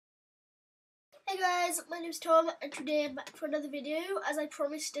Hey guys, my name's Tom and today I'm back for another video. As I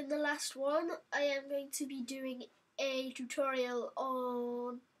promised in the last one, I am going to be doing a tutorial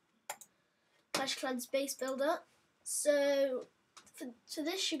on Clash of Clans base builder. So for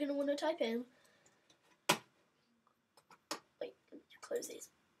this you're going to want to type in, wait, let me close these,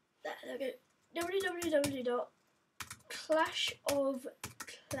 there we go,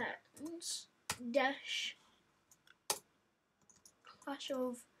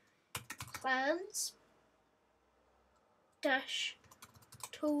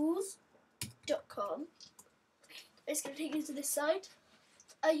 It's going to take you to this site.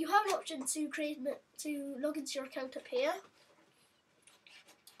 You have an option to log into your account up here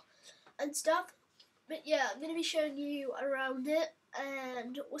and stuff. But yeah, I'm going to be showing you around it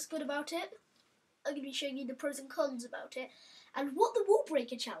and what's good about it. I'm going to be showing you the pros and cons about it and what the wall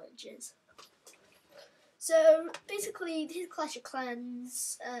breaker challenge is. So basically, this is Clash of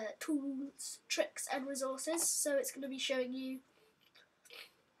Clans tools, tricks and resources. So it's going to be showing you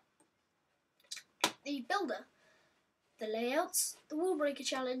the builder, the layouts, the wall breaker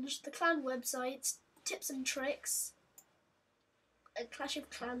challenge, the clan websites, tips and tricks, and Clash of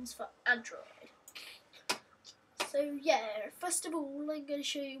Clans for Android. So yeah, first of all, I'm going to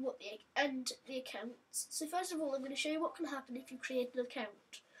show you what the accounts. So first of all, I'm going to show you what can happen if you create an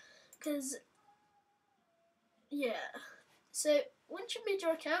account, because yeah. So once you've made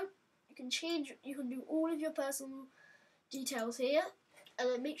your account, you can do all of your personal details here, and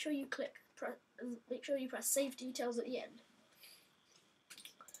then make sure you press save details at the end.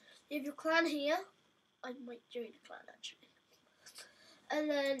 You have your clan here. I might join a clan actually. And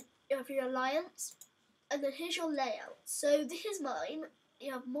then you have your alliance, and then here's your layout. So this is mine.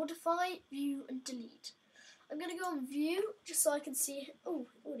 You have modify, view, and delete. I'm gonna go on view just so I can see. Oh,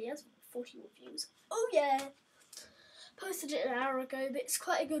 it already has 41 views. Oh yeah. Posted it an hour ago, but it's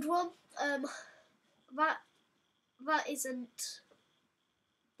quite a good one.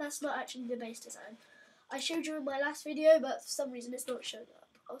 That's not actually the base design. I showed you in my last video, but for some reason it's not showing up.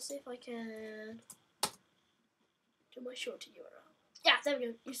 I'll see if I can do my shorter URL. Yeah, there we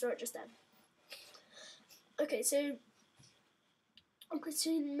go. You saw it just then. Okay, so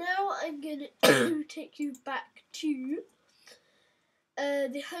now I'm going to take you back to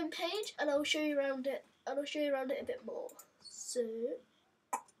the home page, and I'll show you around it. And I'll show you around it a bit more. So,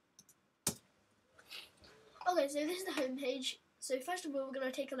 okay, so this is the home page. So first of all, we're going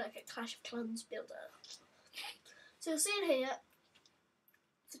to take a look at Clash of Clans builder. So you'll see in here,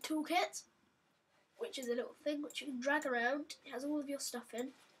 it's a toolkit, which is a little thing which you can drag around. It has all of your stuff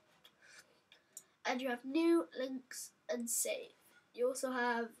in. And you have new, links, and save. You also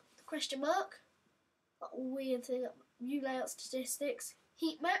have the question mark, that weird thing, view layout statistics,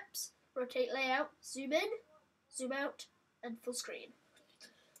 heat maps, rotate layout, zoom in, zoom out, and full screen.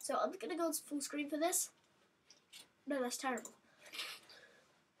 So I'm going to go on full screen for this. No, that's terrible.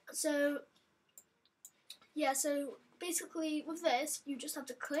 So, yeah, so basically with this, you just have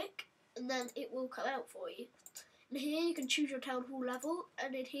to click and then it will come out for you. And here you can choose your town hall level,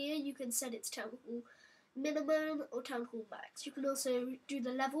 and in here you can set its town hall minimum or town hall max. You can also do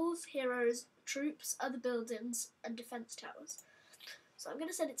the levels, heroes, troops, other buildings, and defense towers. So I'm going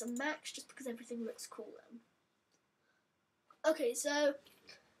to set it to max just because everything looks cool then. Okay, so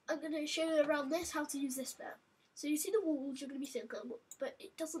I'm going to show you around this how to use this map. So you see the walls you're going to be thinking, but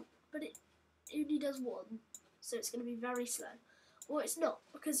it only does one, so it's going to be very slow. Well, it's not,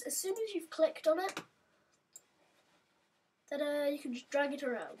 because as soon as you've clicked on it, you can just drag it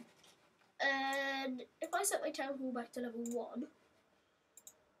around. And if I set my town hall back to level 1,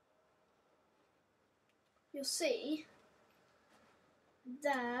 you'll see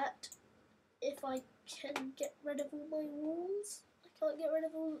that if I can get rid of all my walls, I can't get rid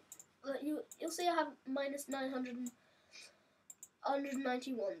of all. You'll see I have minus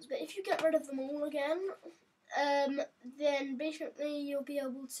 191s, but if you get rid of them all again, then basically you'll be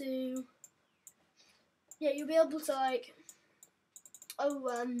able to. Yeah, you'll be able to like. I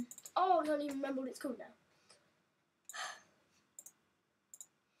can't even remember what it's called now.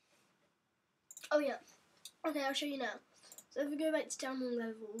 Oh yeah. Okay, I'll show you now. So if we go back to town hall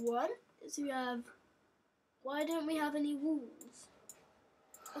level 1, so we have. Why don't we have any walls?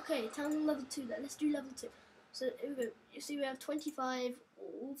 Okay, town hall level 2 then. Let's do level 2. So here we go. You see we have 25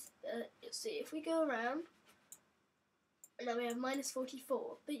 walls. You'll see if we go around, and now we have minus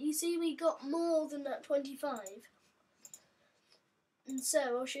 44. But you see we got more than that 25. And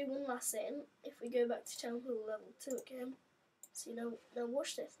so I'll show you one last thing. If we go back to town hall level 2 again. See now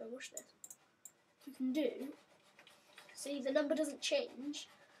watch this. Now watch this. You can do. See the number doesn't change,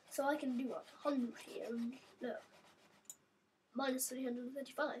 so I can do 100 here and look. Minus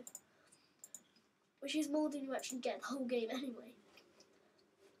 335. which is more than you actually get in the whole game anyway.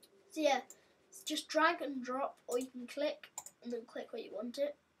 So yeah, just drag and drop, or you can click and then click where you want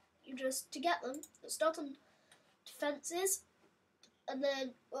it. You just, to get them, start on defences, and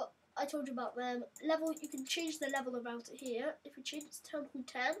then, well, I told you about them. Level, you can change the level about it here. If you change it to Town Hall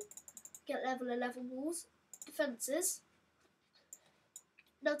 10, get level 11 walls. Defences.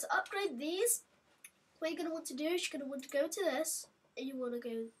 Now to upgrade these, what you're going to want to do is you're going to want to go to this, and you want to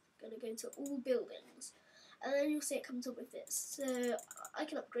go to all buildings, and then you'll see it comes up with this. So I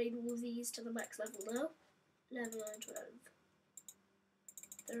can upgrade all of these to the max level now. 11, 12,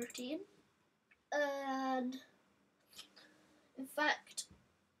 13, and in fact,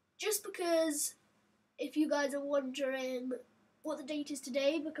 just because if you guys are wondering what the date is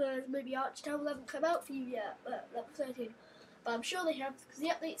today, because maybe Archer Town haven't come out for you yet, but level 13, but I'm sure they have, because the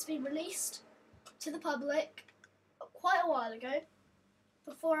update's been released to the public quite a while ago,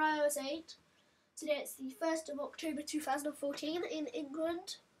 before iOS 8. Today it's the 1st of October 2014 in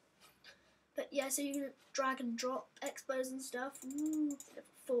England. But yeah, so you can drag and drop expos and stuff. Level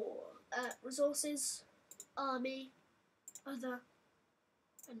 4. Resources, army, other,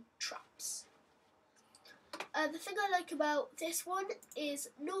 and traps. The thing I like about this one is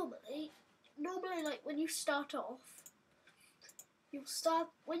normally like when you start off,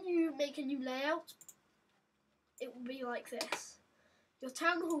 when you make a new layout, it will be like this. Your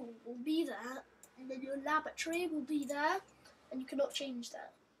town hall will be there, and then your laboratory will be there, and you cannot change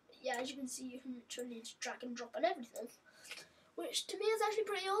that. But yeah, as you can see, you can literally just drag and drop and everything, which to me is actually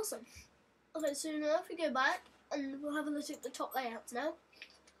pretty awesome. Okay, so now if we go back, and we'll have a look at the top layouts now.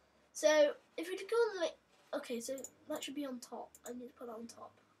 So if we go on the okay, so that should be on top. I need to put that on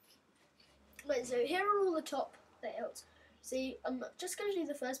top. Right, so here are all the top layouts. See, I'm not just going to do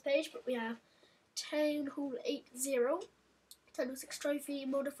the first page, but we have Town Hall 8.0, Town Hall 6 Trophy,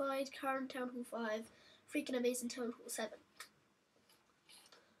 Modified, Current Town Hall 5, Freaking Amazing Town Hall 7.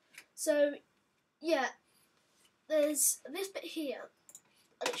 So, yeah, there's this bit here,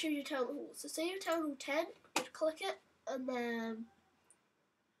 and it shows you Town Hall. So say you're Town Hall 10, you click it, and then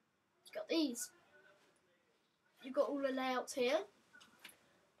you've got these. You've got all the layouts here.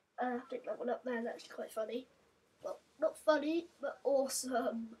 I think that one up there is actually quite funny. Well, not funny, but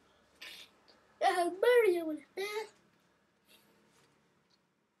awesome. Mario in there.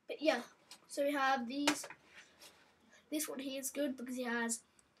 But yeah, so we have these. This one here is good because he has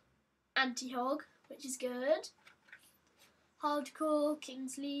Anti-Hog, which is good. Hardcore,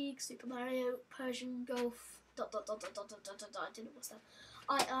 Kings League, Super Mario, Persian Golf, ... I don't know what's that.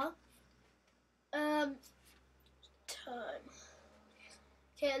 IR. Time.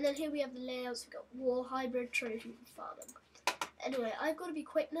 Okay, and then here we have the layouts. We've got War, Hybrid, Trophy, and Farming. Anyway, I've got to be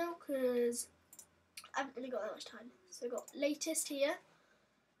quick now because I haven't really got that much time. So I've got latest here,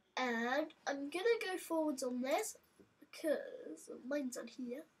 and I'm going to go forwards on this because mine's on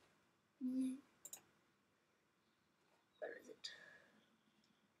here. Where is it?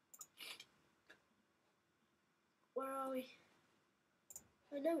 Where are we?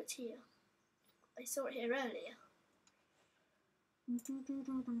 I know it's here. I saw it here earlier.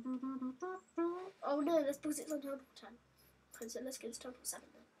 Oh no, that's because it's on Town Hall 10. Okay, so let's go to Town Hall 7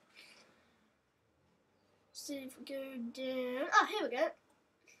 then. So if we go down... Ah, here we go.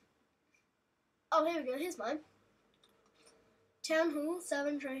 Oh, here we go. Here's mine. Town Hall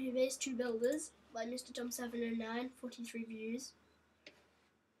 7 Trophy Base 2 Builders by Mr. Tom 709, 43 views.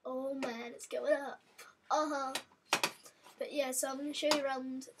 Oh man, it's going up. But yeah, so I'm going to show you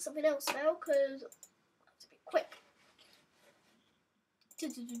around something else now because I have to be quick.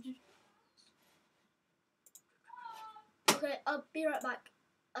 Okay, I'll be right back.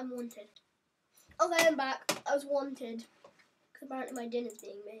 I'm wanted. Okay, I'm back. I was wanted because apparently my dinner's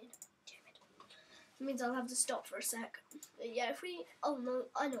being made. Damn it. That means I'll have to stop for a sec. But yeah, if we... Oh no,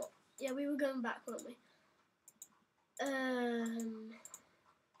 I know. Yeah, we were going back, weren't we? There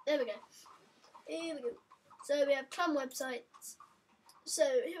we go. Here we go. So we have clan websites. So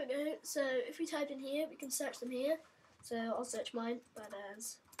here we go. So if we type in here, we can search them here. So I'll search mine,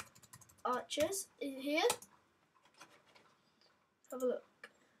 badasarchers here. Have a look.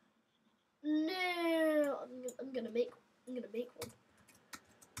 No, I'm gonna make one.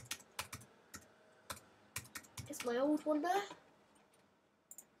 It's my old one there.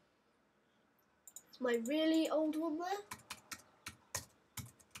 It's my really old one there.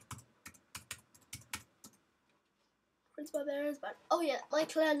 Barbarians, but oh yeah, my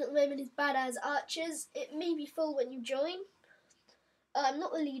clan at the moment is badasarchers. It may be full when you join. I'm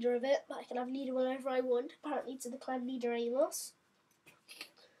not the leader of it, but I can have leader whenever I want. Apparently to the clan leader Amos,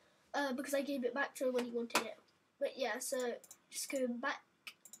 because I gave it back to him when he wanted it. But yeah, so just going back.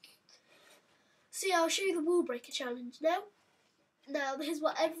 So yeah, I'll show you the wall breaker challenge now. Now, this is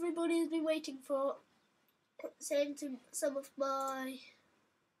what everybody's been waiting for. Saying to some of my,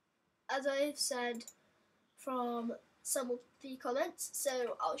 as I've said from some of the comments,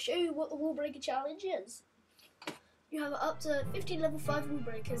 so I'll show you what the wall breaker challenge is. You have up to 15 level 5 wall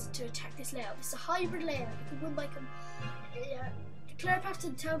breakers to attack this layout. It's a hybrid layout. You can win by declare a path to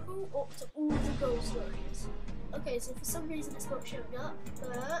the town hall or to all the gold stories. Okay, so for some reason it's not showing up,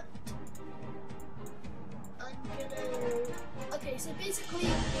 but I'm gonna. Okay, so basically,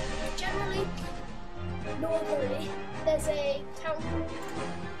 generally, normally, there's a town hall,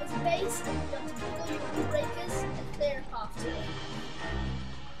 there's a base, and you have to pick all your wall breakers and clear a path to it.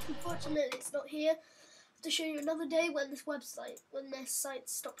 Unfortunately, it's not here. I have to show you another day when this site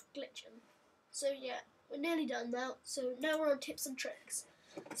stopped glitching. So yeah, we're nearly done now. So now we're on tips and tricks.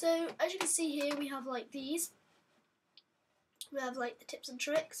 So as you can see here, we have like these. We have like the tips and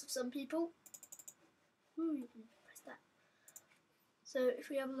tricks of some people. Ooh, you can press that. So if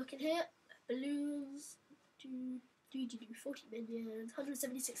we have a look in here, balloons, 40 minions,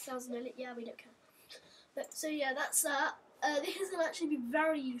 176,000 elite. Yeah, we don't care. But so yeah, that's that. This can actually be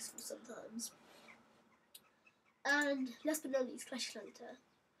very useful sometimes. And last but not least, Clash of Clans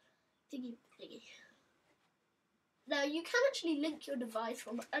thingy. Now you can actually link your device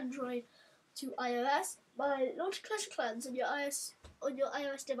from Android to iOS by launching Clash of Clans on your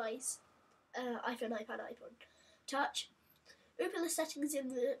iOS device, iPhone, iPad, iPod Touch. Open the settings in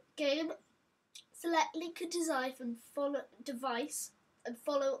the game. Select link a device and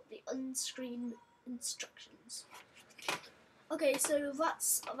follow the on-screen instructions. Okay, so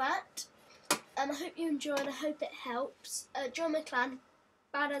that's that. And I hope you enjoyed. I hope it helps. Join my clan,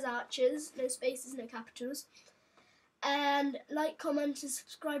 badasarchers, no spaces, no capitals. And like, comment, and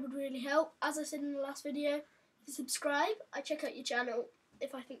subscribe would really help. As I said in the last video, if you subscribe, I check out your channel.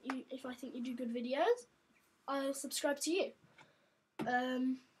 If I think you do good videos, I'll subscribe to you.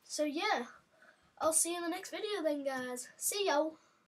 So yeah, I'll see you in the next video then, guys. See y'all.